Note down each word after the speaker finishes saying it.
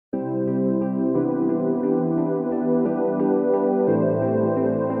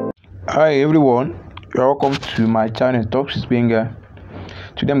Hi everyone, you're welcome to my channel Talks with Benga.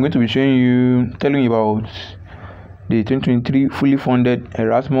 Today I'm going to be telling you about the 2023 fully funded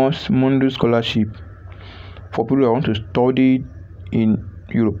Erasmus Mundus scholarship for people who want to study in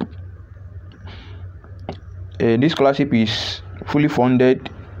Europe. This scholarship is fully funded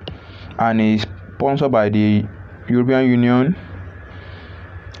and is sponsored by the European Union.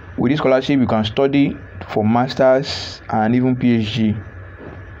 With this scholarship, you can study for masters and even PhD.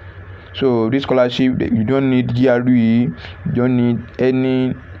 So this scholarship, you don't need GRE, you don't need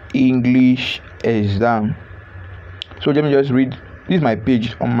any English exam. So let me just read. This is my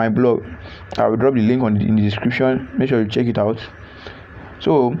page on my blog. I will drop the link in the description. Make sure you check it out.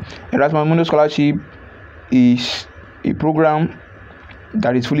 So Erasmus Mundus scholarship is a program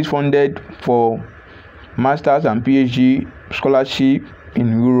that is fully funded for masters and PhD scholarship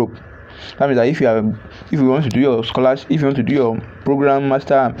in Europe. That means that if you want to do your scholars, if you want to do your program,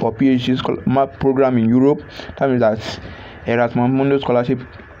 master or PhD program in Europe, that means that Erasmus Mundus scholarship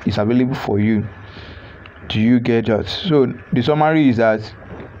is available for you. Do you get that? So the summary is that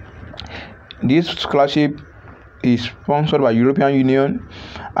this scholarship is sponsored by European Union,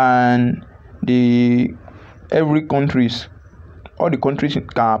 and all the countries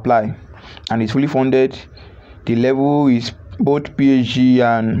can apply, and it's fully funded. The level is both PhD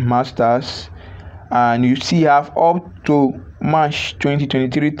and masters, and you still have up to March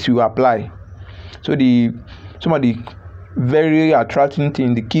 2023 to apply. So some of the very attracting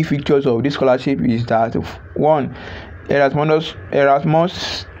things, the key features of this scholarship is that one, Erasmus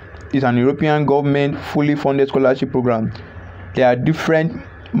is an European government fully funded scholarship program. There are different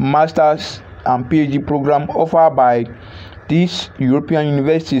masters and PhD programs offered by these European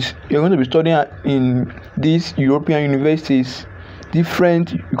universities. You're going to be studying in these European universities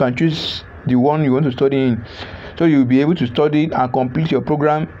different. You can choose the one you want to study in, so you'll be able to study and complete your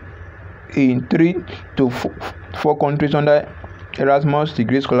program in 3 to 4 countries under Erasmus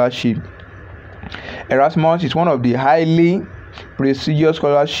degree scholarship. Erasmus is one of the highly prestigious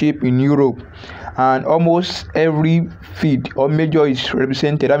scholarship in Europe, and almost every field or major is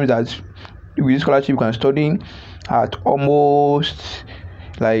represented. That means that with this scholarship you can study at almost,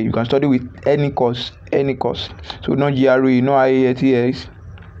 like, you can study with any course. So no GRE, no IELTS.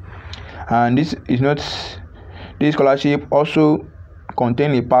 And this scholarship also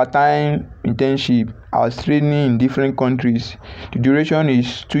contain a part-time internship as training in different countries. The duration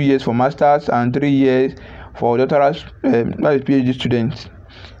is 2 years for masters and 3 years for doctoral PhD students.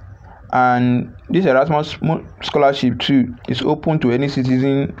 And this Erasmus scholarship too is open to any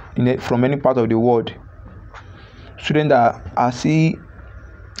citizen from any part of the world. Students that are still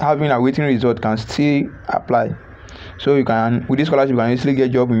having a waiting result can still apply. So with this scholarship you can easily get a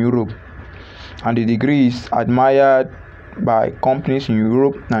job in Europe, and the degree is admired by companies in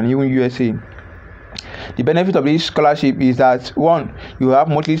Europe and even USA. The benefit of this scholarship is that one, you have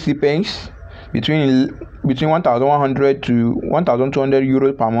monthly stipends between 1,100 to 1,200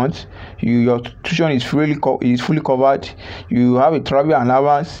 euros per month. Your tuition is fully covered. You have a travel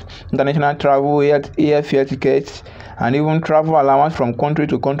allowance, international travel, airfare tickets, and even travel allowance from country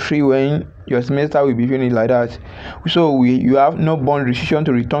to country when your semester will be finished, like that. So you have no bond restriction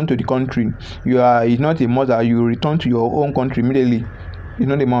to return to the country. It's not a must that you return to your own country immediately. It's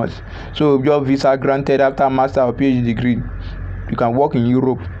not a must. So your visa granted after master or PhD degree, you can work in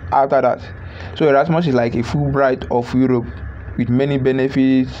Europe after that. So Erasmus is like a Fulbright of Europe with many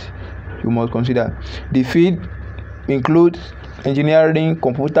benefits you must consider. The field includes engineering,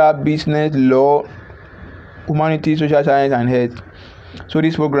 computer, business, law, humanities, social science, and health. So with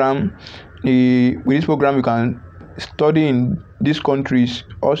this program you can study in these countries: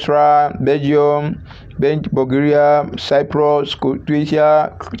 Austria, Belgium, Bulgaria, Cyprus,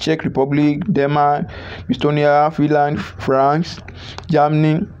 Croatia, Czech Republic, Denmark, Estonia, Finland, France,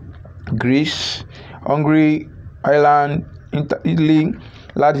 Germany, Greece, Hungary, Ireland, Italy,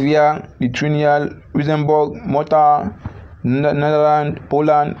 Latvia, Lithuania, Luxembourg, Malta, Netherlands,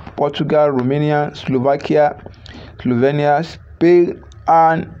 Poland, Portugal, Romania, Slovakia, Slovenia, Spain,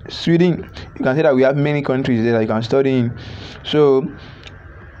 and Sweden. You can say that we have many countries there that you can study in. So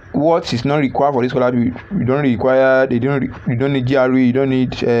what is not required for this scholarship, you don't need GRE, you don't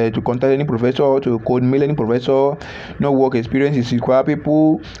need to contact any professor, to code mail any professor. No work experience is required.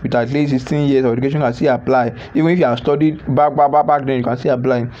 People with at least 16 years of education can still apply. Even if you have studied back then, you can still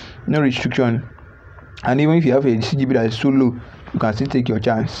apply. No restriction. And even if you have a CGPA that is so low, you can still take your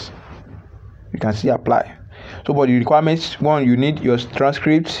chance. You can still apply. So but the requirements: one, you need your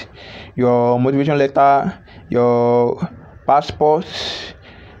transcript, your motivation letter, your passport,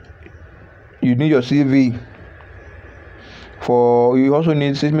 you need your CV. For you also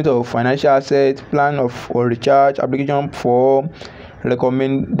need statement of financial assets, plan of or recharge, application for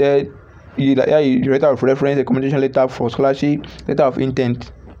recommended, letter of reference, recommendation letter for scholarship, letter of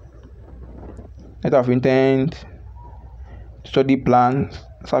intent, study plan,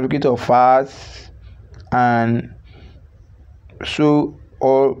 certificate of facts, and so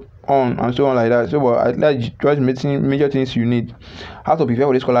all on and so on like that. So but that's just major things you need. How to prepare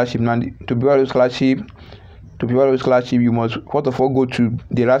for the scholarship now? To prepare for the scholarship, you must first of all go to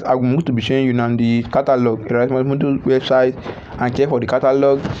the last. I'm going to be showing you now the catalog, Erasmus Mundus website, and check for the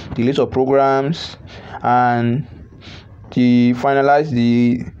catalog, the list of programs, and the finalize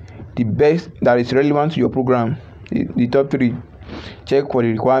the best that is relevant to your program, the top 3. Check for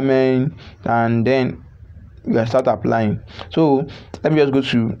the requirement, and then you can start applying. So let me just go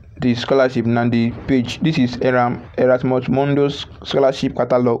to the scholarship now. The page. This is Erasmus Mundus scholarship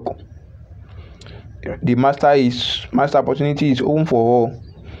catalog. The master opportunity is open for all.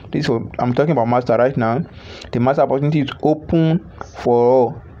 I'm talking about master right now. The master opportunity is open for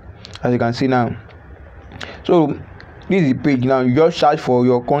all, as you can see now. So this is the page now. You just search for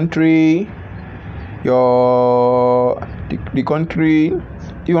your country, the country.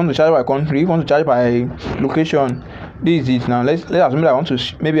 If you want to charge by country, if you want to charge by location, this is it now. Let's assume that I want to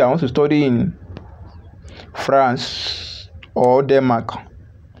study in France or Denmark.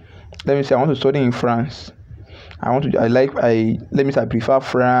 Let me say I want to study in France. I prefer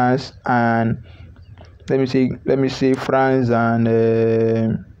France, and let me say France and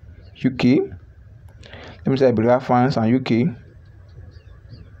UK. Let me say I prefer France and UK.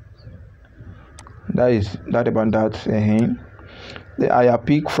 That about that. I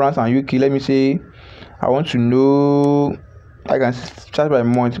pick France and UK. Let me say I want to know. I can start by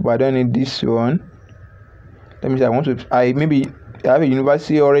month, but I don't need this one. Let me say I have a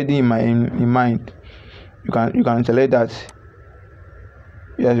university already in mind. You can select that.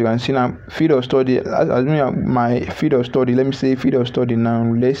 Yes, you can see now field of study. As my field of study. Let me say field of study now.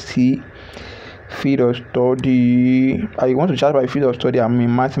 Let's see field of study. I want to start by field of study. I'm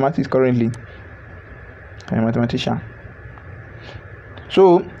in mathematics currently. I'm a mathematician.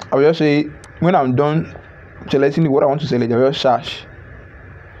 So I will just say when I'm done selecting what I want to select, I will just search.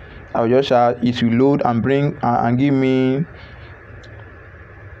 It will load and bring and give me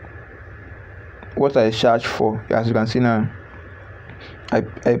what I search for. As you can see now, I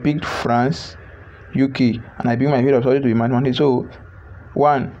picked France, UK, and I picked my field of study to be mathematics. So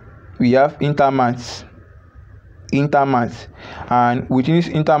one, we have intermaths, and within this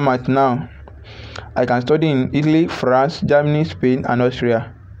intermath now, I can study in Italy, France, Germany, Spain, and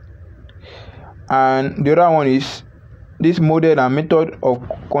Austria. And the other one is this model and method of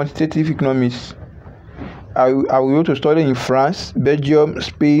quantitative economics. I will go to study in France, Belgium,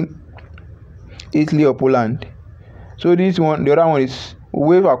 Spain, Italy, or Poland. So the other one is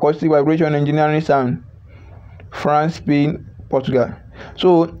wave acoustic vibration engineering sound, France, Spain, Portugal.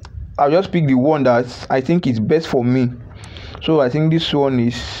 So I'll just pick the one that I think is best for me. So I think this one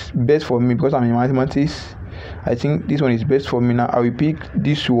is best for me because I'm in mathematics. I think this one is best for me now. I will pick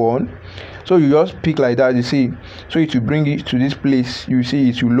this one. So you just pick like that, you see. So it will bring it to this place. You see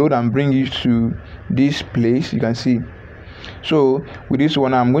it will load and bring it to this place. You can see. So with this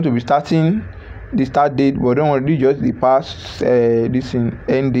one, I'm going to be starting the start date, but don't worry, just the past this in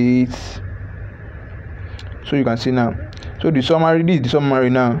end date. So you can see now. So this is the summary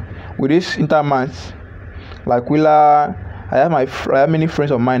now. With this intermath, like I have many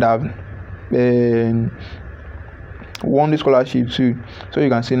friends of mine that have won the scholarship too. So you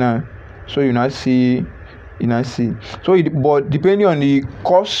can see now. So you now see. So but depending on the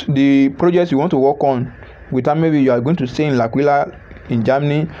course, the projects you want to work on, with time maybe you are going to stay in L'Aquila in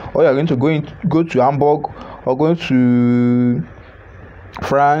Germany, or you are going to go to Hamburg, or go to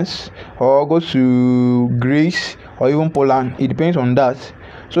France, or go to Greece, or even Poland. It depends on that.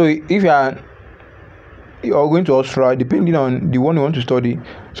 So if you are going to Austria, depending on the one you want to study.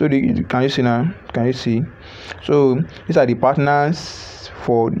 So can you see now? Can you see? So these are the partners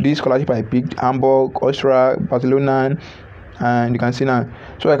for this scholarship I picked: Hamburg, Austria, Barcelona, and you can see now.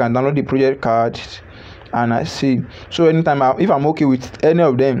 So I can download the project card and I see. So anytime if I'm okay with any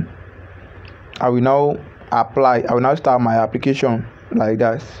of them, I will now apply. I will now start my application like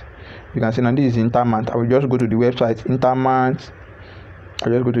that. You can see now this is intermath. I will just go to the website intermath.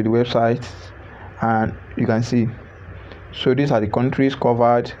 I'll just go to the website and you can see. So these are the countries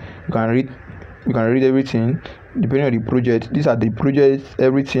covered. You can read everything depending on the project. These are the projects,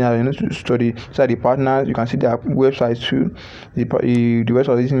 everything I need to study. These are the partners. You can see their websites too, the website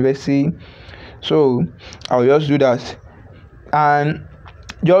of this university. So I'll just do that, and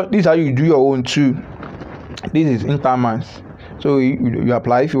this is how you do your own too. This is intermath. So you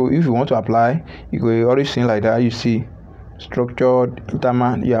apply. If you want to apply, you go always see like that. You see structured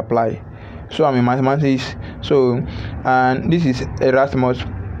intermat, you apply. So I'm in mathematics. So, and this is Erasmus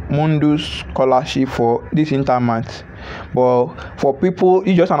Mundus scholarship for this intermat. But for people,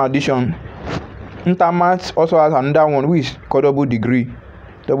 it's just an addition. Intermat also has another one which is called double degree.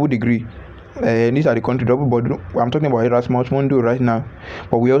 These are the country double, but I'm talking about Erasmus Mundus right now.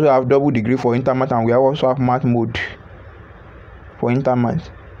 But we also have double degree for intermat, and we also have math mode for intermat.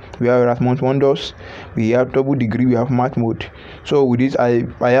 We have Erasmus Mundus, we have double degree, we have math mode. So with this, I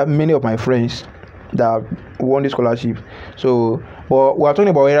have many of my friends that won this scholarship. So, but we are talking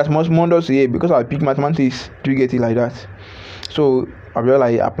about Erasmus Mundus here because I pick mathematics to get it like that. So I will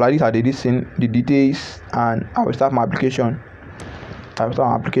like apply this at the details, and I will start my application.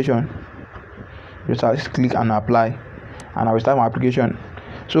 Just click and apply, and I will start my application.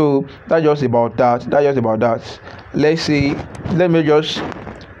 So that's just about that. Let me just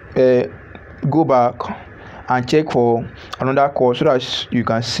go back and check for another course so that you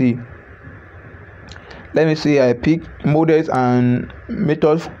can see. Let me say I pick models and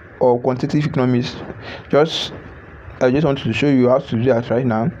methods of quantitative economics. I just want to show you how to do that right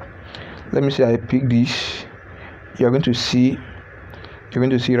now. Let me say I pick this. You're going to see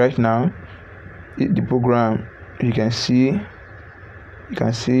right now the program. You can see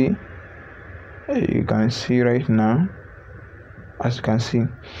right now, as you can see.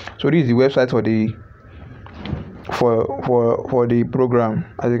 So this is the website for the program.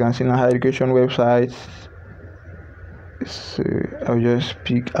 As you can see now, higher education website. So I'll just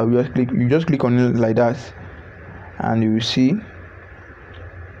click. You just click on it like that, and you will see.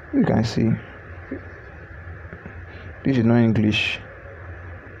 You can see this is not English.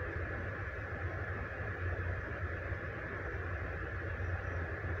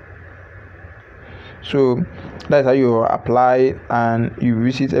 So that's how you apply, and you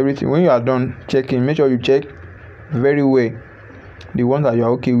visit everything. When you are done checking, make sure you check very well the ones that you are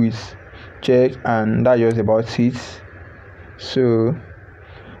okay with. Check, and that's just about it. So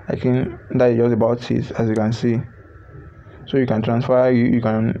I think that is just about it, as you can see. So you can transfer, you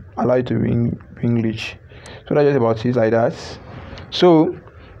can allow it to be in English. So that's just about it like that. So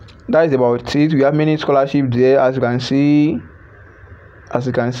that is about it. We have many scholarships there, as you can see.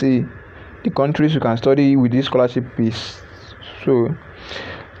 The countries you can study with this scholarship piece. So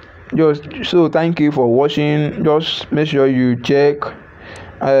thank you for watching. Just make sure you check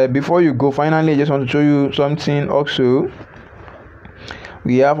before you go. Finally, I just want to show you something also.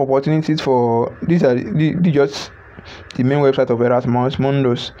 We have opportunities for these are just the main website of Erasmus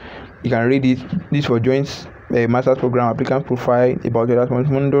Mundus. You can read it. This for joint master's program applicant profile about Erasmus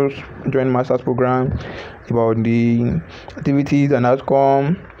Mundus joint master's program, about the activities and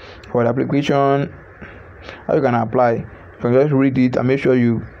outcome for the application, how you can apply. You can just read it and make sure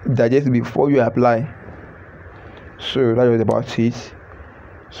you digest it before you apply. So that was about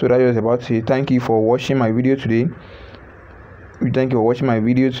it. Thank you for watching my video today. You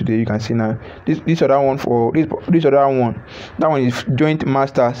can see now this other one that one is joint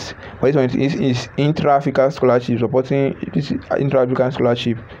masters, but this one is intra-African scholarship, supporting this intra-African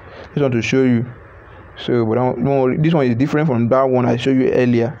scholarship. Just want to show you. So but don't worry, this one is different from that one I showed you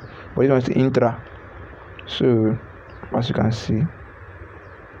earlier, but this one is intra. So as you can see,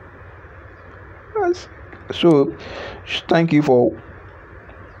 so thank you for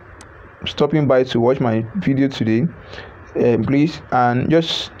stopping by to watch my video today. Please, and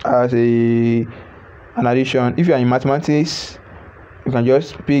just as an addition, if you are in mathematics, you can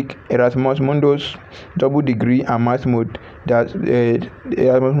just pick Erasmus Mundus double degree and math mode. That's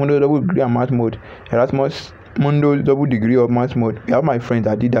Erasmus Mundus double degree and math mode. Erasmus Mundus double degree of math mode. We have my friend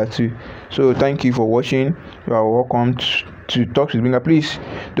that did that too. So thank you for watching. You are welcome to Talks with Bringer. Please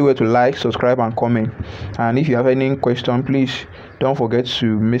do it to like, subscribe, and comment. And if you have any question, please don't forget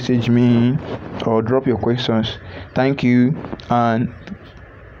to message me or drop your questions. Thank you and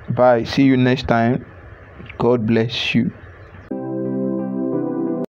bye. See you next time. God bless you.